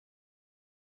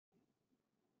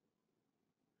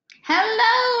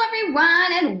Hello,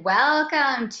 everyone, and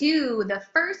welcome to the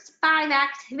first 5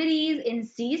 activities in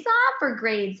Seesaw for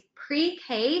grades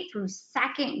pre-K through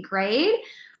second grade.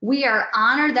 We are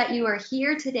honored that you are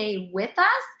here today with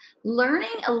us, learning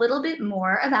a little bit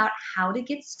more about how to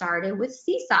get started with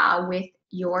Seesaw with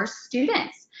your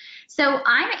students. So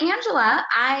I'm Angela.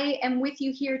 I am with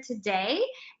you here today,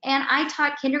 and I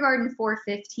taught kindergarten for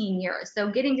 15 years.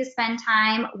 So getting to spend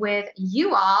time with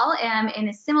you all in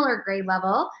a similar grade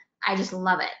level, I just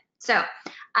love it. So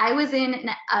I was in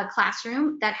a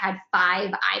classroom that had 5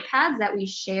 iPads that we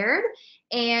shared,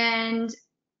 and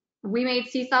we made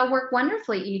Seesaw work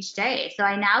wonderfully each day. So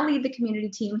I now lead the community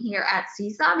team here at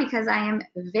Seesaw because I am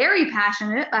very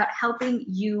passionate about helping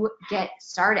you get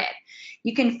started.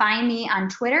 You can find me on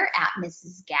Twitter at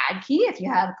Mrs. Gadke if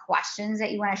you have questions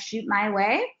that you want to shoot my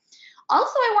way.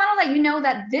 Also, I want to let you know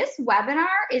that this webinar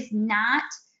is not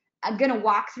going to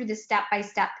walk through the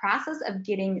step-by-step process of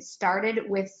getting started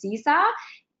with Seesaw.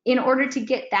 In order to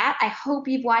get that, I hope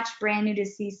you've watched Brand New to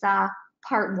Seesaw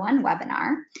Part 1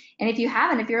 webinar. And if you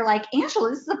haven't, if you're like,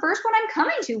 Angela, this is the first one I'm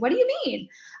coming to, what do you mean?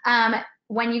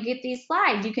 When you get these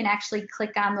slides, you can actually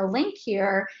click on the link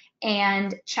here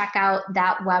and check out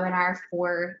that webinar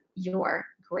for your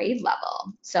grade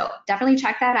level. So definitely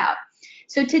check that out.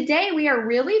 So today we are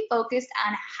really focused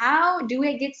on how do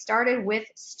we get started with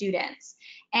students.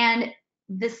 And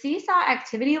the Seesaw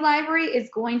Activity Library is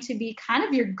going to be kind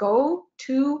of your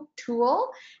go-to tool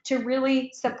to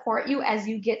really support you as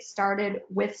you get started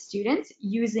with students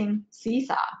using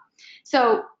Seesaw.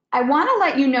 So I want to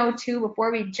let you know too,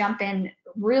 before we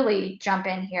really jump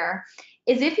in here,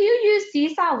 is if you used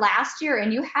Seesaw last year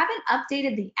and you haven't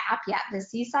updated the app yet, the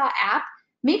Seesaw app,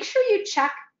 make sure you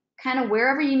check kind of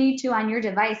wherever you need to on your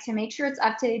device to make sure it's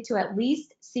updated to at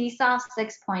least Seesaw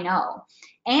 6.0.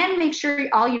 And make sure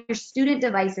all your student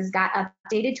devices got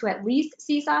updated to at least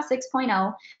Seesaw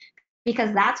 6.0,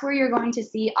 because that's where you're going to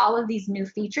see all of these new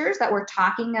features that we're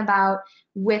talking about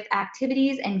with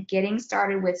activities and getting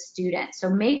started with students. So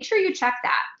make sure you check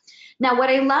that. Now, what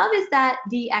I love is that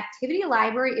the activity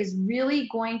library is really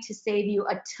going to save you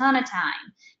a ton of time,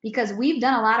 because we've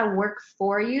done a lot of work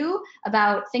for you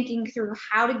about thinking through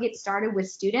how to get started with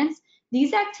students.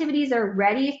 These activities are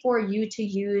ready for you to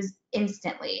use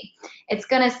instantly. It's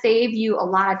going to save you a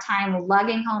lot of time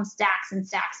lugging home stacks and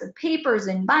stacks of papers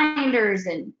and binders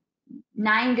and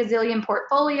 9 gazillion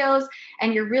portfolios,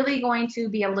 and you're really going to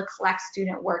be able to collect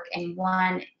student work in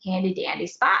one handy dandy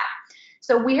spot.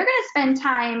 So we are going to spend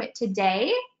time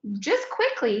today just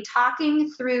quickly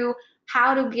talking through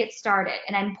how to get started.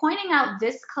 And I'm pointing out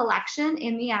this collection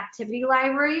in the activity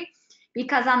library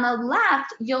because on the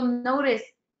left, you'll notice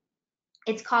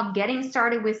it's called Getting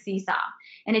Started with Seesaw.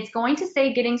 And it's going to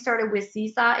say Getting Started with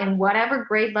Seesaw in whatever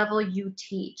grade level you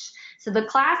teach. So the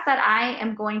class that I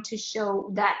am going to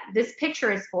show that this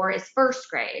picture is for is first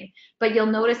grade. But you'll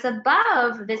notice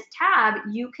above this tab,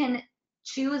 you can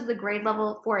choose the grade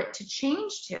level for it to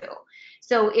change to.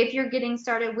 So if you're getting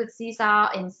started with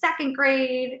Seesaw in second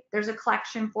grade, there's a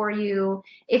collection for you.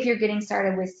 If you're getting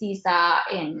started with Seesaw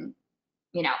in,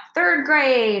 third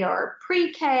grade or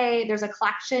pre-K, there's a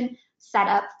collection set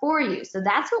up for you. So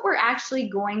that's what we're actually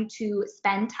going to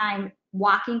spend time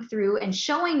walking through and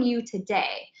showing you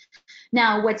today.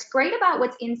 Now, what's great about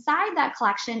what's inside that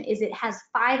collection is it has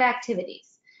 5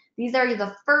 activities. These are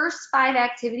the first 5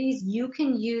 activities you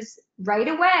can use right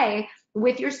away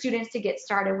with your students to get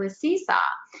started with Seesaw.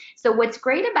 So what's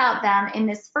great about them in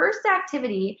this first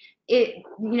activity,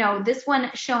 this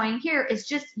one showing here is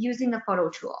just using the photo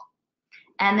tool.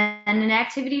 And then in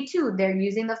activity 2, they're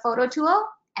using the photo tool,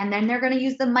 and then they're going to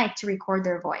use the mic to record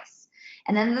their voice.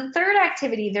 And then the third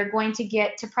activity, they're going to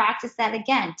get to practice that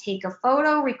again, take a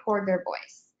photo, record their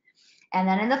voice. And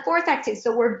then in the fourth activity,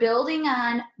 so we're building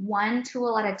on one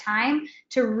tool at a time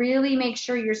to really make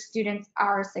sure your students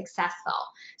are successful.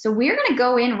 So we're going to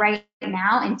go in right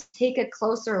now and take a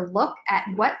closer look at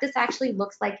what this actually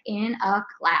looks like in a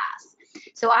class.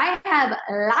 So I have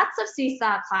lots of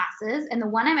Seesaw classes, and the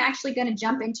one I'm actually going to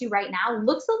jump into right now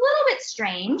looks a little bit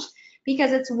strange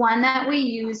because it's one that we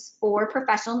use for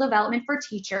professional development for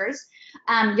teachers.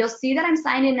 You'll see that I'm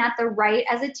signed in at the right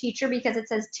as a teacher because it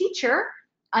says teacher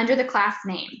under the class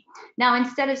name. Now,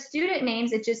 instead of student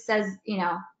names, it just says,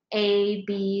 A,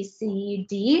 B, C,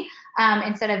 D,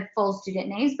 instead of full student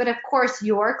names. But of course,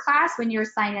 your class, when you're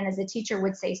signed in as a teacher,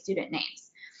 would say student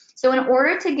names. So in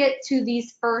order to get to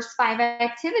these first 5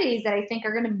 activities that I think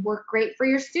are going to work great for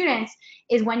your students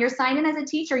is when you're signed in as a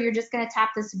teacher, you're just going to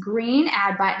tap this green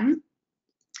add button,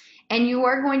 and you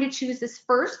are going to choose this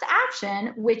first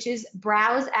option, which is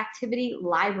Browse Activity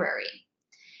Library.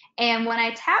 And when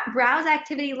I tap Browse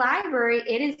Activity Library,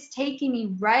 it is taking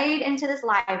me right into this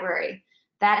library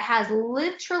that has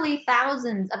literally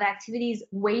thousands of activities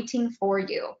waiting for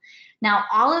you. Now,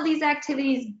 all of these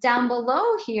activities down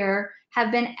below here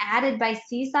have been added by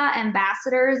Seesaw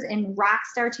ambassadors and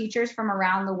rockstar teachers from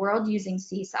around the world using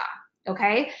Seesaw,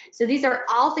 okay? So these are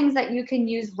all things that you can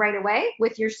use right away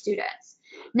with your students.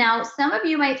 Now, some of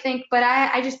you might think, but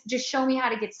I just show me how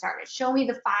to get started. Show me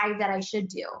the 5 that I should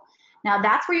do. Now,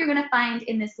 that's where you're going to find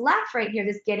in this left right here,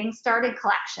 this Getting Started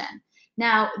collection.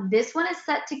 Now, this one is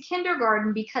set to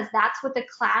kindergarten because that's what the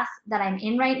class that I'm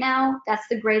in right now, that's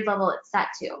the grade level it's set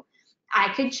to.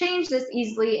 I could change this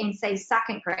easily and say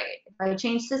 2nd grade. If I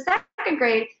change to 2nd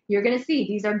grade, you're going to see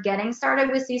these are Getting Started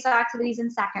with Seesaw activities in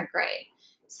 2nd grade.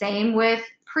 Same with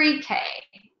pre-K,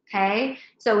 okay?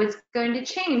 So it's going to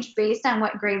change based on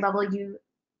what grade level you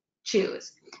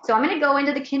choose. So I'm going to go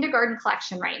into the kindergarten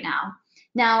collection right now.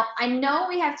 Now, I know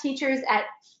we have teachers at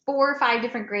 4 or 5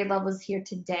 different grade levels here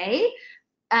today.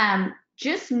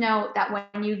 Just note that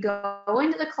when you go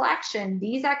into the collection,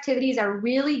 these activities are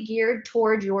really geared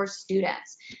toward your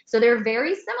students. So they're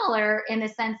very similar in the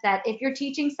sense that if you're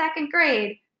teaching 2nd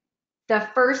grade, the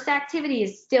first activity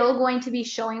is still going to be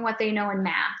showing what they know in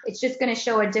math. It's just going to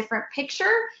show a different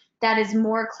picture that is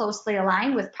more closely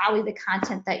aligned with probably the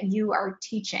content that you are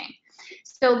teaching.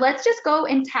 So let's just go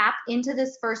and tap into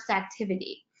this first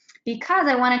activity because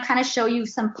I want to kind of show you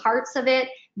some parts of it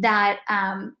that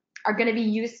are going to be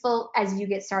useful as you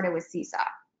get started with Seesaw.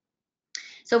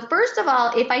 So first of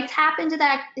all, if I tap into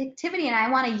that activity and I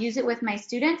want to use it with my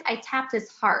students, I tap this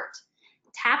heart.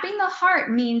 Tapping the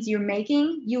heart means you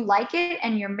like it,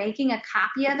 and you're making a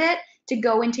copy of it to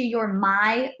go into your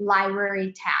My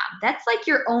Library tab. That's like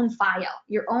your own file,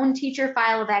 your own teacher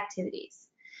file of activities.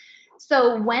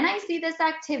 So when I see this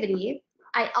activity,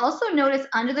 I also notice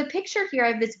under the picture here,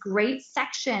 I have this great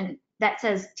section that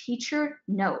says Teacher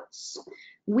Notes.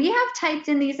 We have typed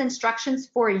in these instructions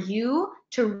for you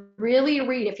to really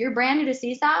read. If you're brand new to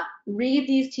Seesaw, read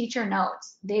these teacher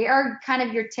notes. They are kind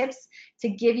of your tips to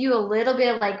give you a little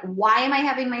bit of like, why am I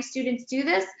having my students do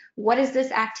this? What is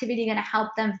this activity going to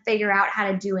help them figure out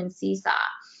how to do in Seesaw?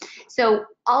 So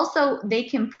also they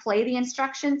can play the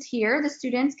instructions here, the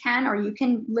students can, or you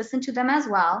can listen to them as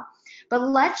well. But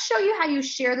let's show you how you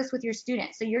share this with your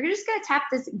students. So you're just going to tap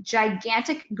this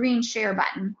gigantic green share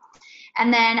button.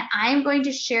 And then I'm going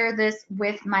to share this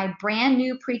with my brand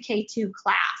new PreK-2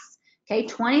 class. Okay,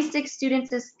 26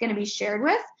 students is going to be shared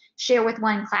with. Share with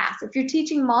one class. If you're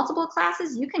teaching multiple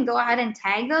classes, you can go ahead and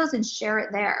tag those and share it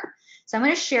there. So I'm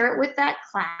going to share it with that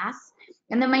class.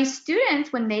 And then my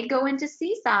students, when they go into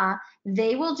Seesaw,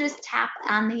 they will just tap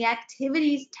on the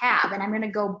Activities tab. And I'm going to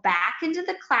go back into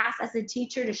the class as a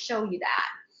teacher to show you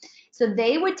that. So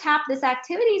they would tap this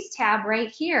Activities tab right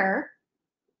here,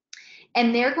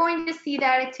 and they're going to see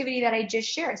that activity that I just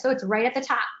shared. So it's right at the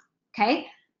top, okay?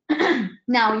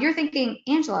 Now you're thinking,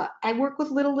 Angela, I work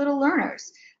with little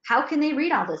learners. How can they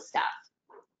read all this stuff?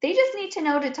 They just need to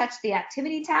know to touch the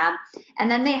Activity tab,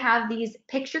 and then they have these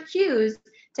picture cues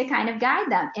to kind of guide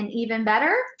them. And even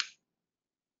better,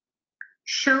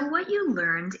 show what you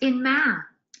learned in math.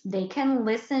 They can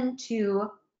listen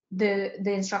to the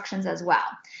instructions as well.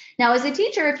 Now, as a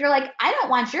teacher, if you're like, I don't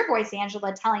want your voice,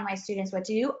 Angela, telling my students what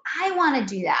to do, I want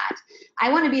to do that.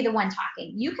 I want to be the one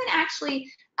talking. You can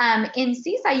actually, in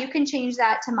Seesaw, you can change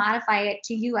that to modify it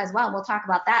to you as well. We'll talk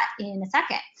about that in a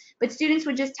second. But students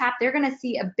would just tap, they're going to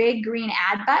see a big green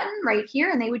add button right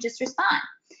here, and they would just respond.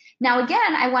 Now,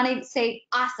 again, I want to say,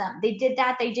 awesome, they did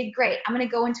that, they did great. I'm going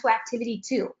to go into activity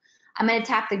 2. I'm going to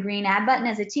tap the green add button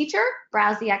as a teacher,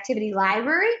 browse the activity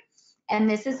library. And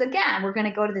this is, again, we're going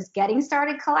to go to this Getting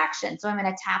Started collection. So I'm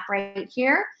going to tap right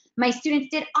here. My students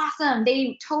did awesome.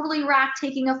 They totally rocked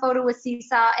taking a photo with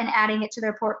Seesaw and adding it to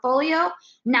their portfolio.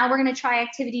 Now we're going to try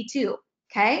activity 2,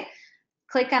 okay?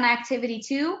 Click on activity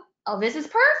 2. Oh, this is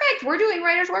perfect. We're doing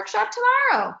Writer's Workshop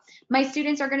tomorrow. My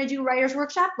students are going to do Writer's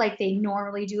Workshop like they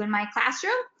normally do in my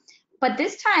classroom. But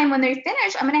this time when they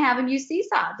finish, I'm going to have them use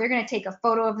Seesaw. They're going to take a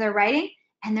photo of their writing,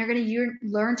 and they're going to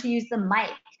learn to use the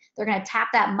mic. They're going to tap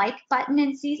that mic button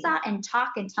in Seesaw and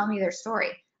talk and tell me their story.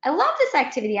 I love this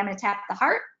activity. I'm going to tap the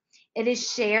heart. It is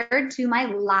shared to my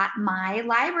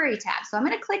Library tab. So I'm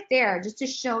going to click there just to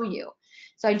show you.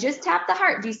 So I just tapped the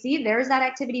heart. Do you see? There's that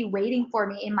activity waiting for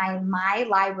me in my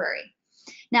Library.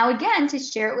 Now again, to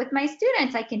share it with my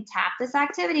students, I can tap this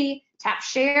activity, tap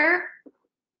share,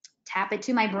 tap it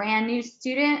to my brand new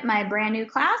student, my brand new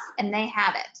class, and they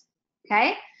have it,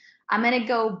 okay? I'm going to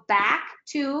go back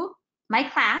to my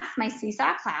class, my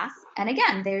Seesaw class, and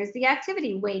again, there's the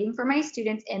activity waiting for my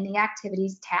students in the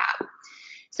Activities tab.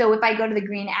 So if I go to the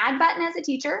green add button as a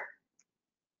teacher,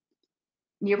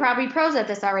 you're probably pros at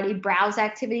this already, browse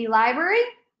activity library.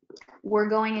 We're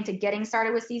going into getting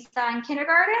started with Seesaw in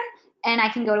kindergarten, and I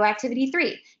can go to activity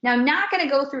 3. Now, I'm not going to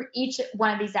go through each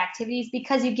one of these activities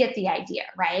because you get the idea,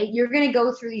 right? You're going to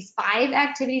go through these 5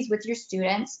 activities with your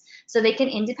students so they can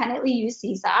independently use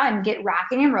Seesaw and get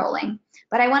rocking and rolling.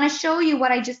 But I want to show you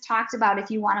what I just talked about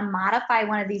if you want to modify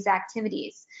one of these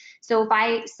activities. So if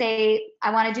I say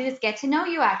I want to do this get to know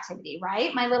you activity,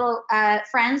 right? My little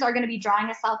friends are going to be drawing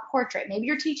a self-portrait. Maybe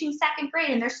you're teaching 2nd grade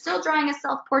and they're still drawing a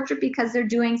self-portrait because they're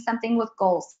doing something with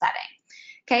goal setting,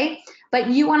 okay? But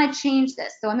you want to change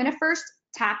this. So I'm going to first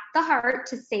tap the heart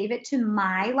to save it to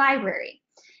my library.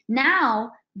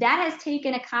 Now that has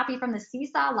taken a copy from the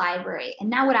Seesaw library. And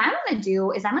now what I'm going to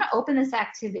do is I'm going to open this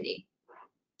activity.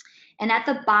 And at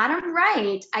the bottom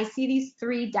right, I see these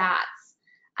 3 dots.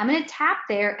 I'm going to tap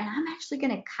there and I'm actually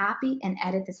going to copy and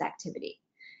edit this activity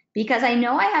because I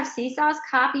know I have Seesaw's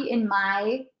copy in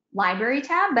my library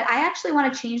tab, but I actually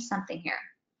want to change something here.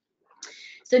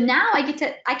 So now I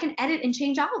can edit and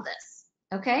change all of this,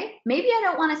 okay? Maybe I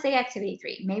don't want to say activity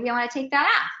 3. Maybe I want to take that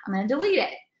off. I'm going to delete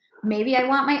it. Maybe I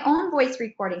want my own voice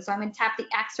recording. So I'm going to tap the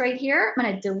X right here. I'm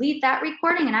going to delete that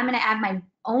recording and I'm going to add my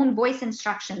own voice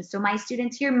instructions so my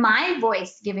students hear my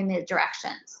voice giving the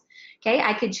directions. Okay,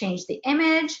 I could change the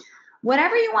image,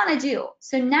 whatever you want to do.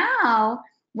 So now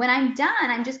when I'm done,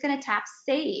 I'm just going to tap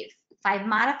save. If I've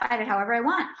modified it however I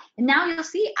want. And now you'll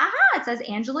see, aha, it says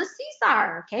Angela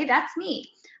Seesaw. Okay, that's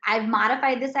me. I've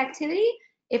modified this activity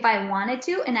if I wanted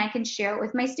to, and I can share it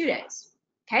with my students.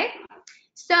 Okay,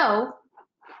 so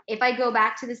if I go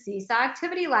back to the Seesaw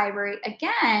activity library,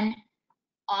 again,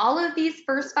 all of these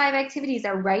first 5 activities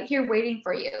are right here waiting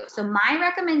for you. So my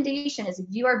recommendation is if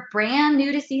you are brand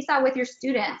new to Seesaw with your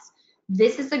students,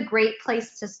 this is a great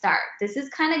place to start. This is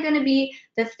kind of going to be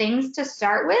the things to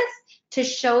start with to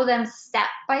show them step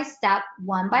by step,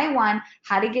 one by one,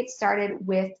 how to get started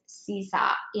with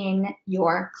Seesaw in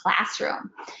your classroom.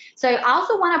 So I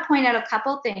also want to point out a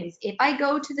couple things. If I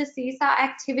go to the Seesaw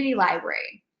activity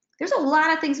library, there's a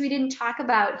lot of things we didn't talk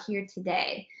about here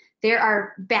today. There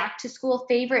are back to school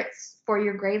favorites for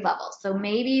your grade level. So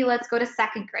maybe let's go to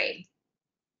 2nd grade.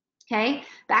 Okay,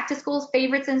 back to school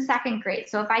favorites in 2nd grade.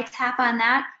 So if I tap on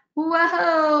that,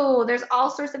 whoa, there's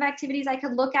all sorts of activities I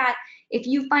could look at. If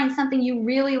you find something you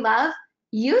really love,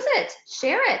 use it,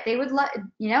 share it. They would love,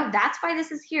 you know, that's why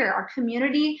this is here. Our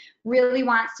community really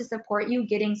wants to support you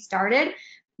getting started.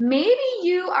 Maybe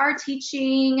you are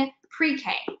teaching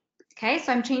pre-K. Okay,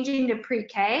 so I'm changing to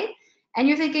pre-K. And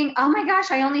you're thinking, oh my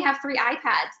gosh, I only have 3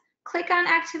 iPads. Click on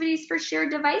activities for shared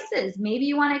devices. Maybe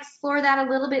you want to explore that a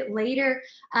little bit later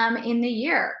in the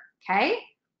year, okay?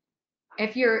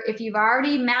 If you've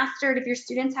already mastered, if your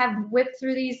students have whipped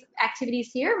through these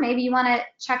activities here, maybe you want to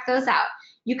check those out.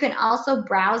 You can also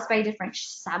browse by different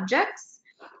subjects.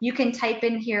 You can type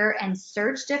in here and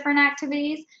search different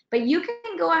activities, but you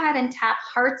can go ahead and tap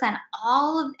hearts on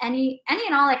all of any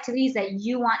and all activities that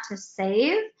you want to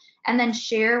save and then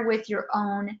share with your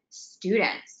own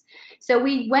students. So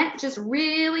we went just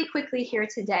really quickly here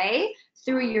today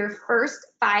through your first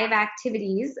 5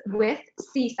 activities with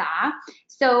Seesaw.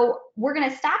 So we're going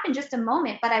to stop in just a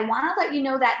moment, but I want to let you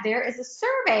know that there is a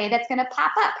survey that's going to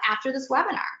pop up after this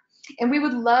webinar. And we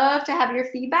would love to have your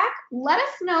feedback. Let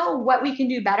us know what we can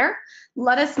do better.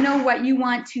 Let us know what you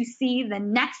want to see the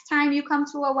next time you come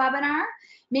to a webinar.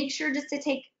 Make sure just to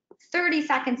take 30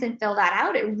 seconds and fill that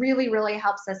out. It really, really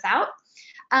helps us out.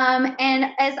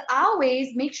 And as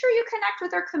always, make sure you connect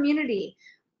with our community.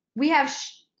 We have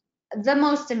the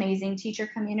most amazing teacher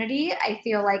community, I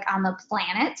feel like, on the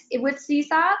planet with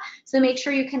Seesaw. So make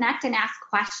sure you connect and ask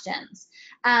questions.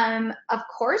 Of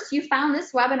course, you found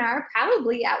this webinar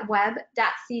probably at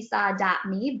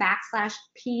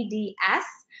web.seesaw.me/PDS.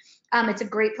 It's a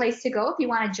great place to go if you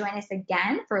want to join us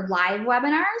again for live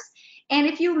webinars. And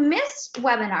if you missed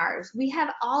webinars, we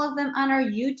have all of them on our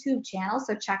YouTube channel,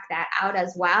 so check that out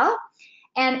as well.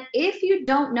 And if you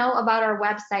don't know about our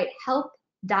website,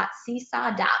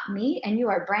 help.seesaw.me, and you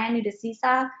are brand new to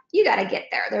Seesaw, you got to get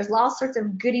there. There's all sorts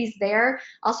of goodies there,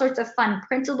 all sorts of fun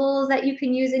printables that you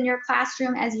can use in your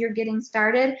classroom as you're getting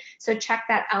started, so check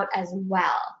that out as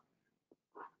well.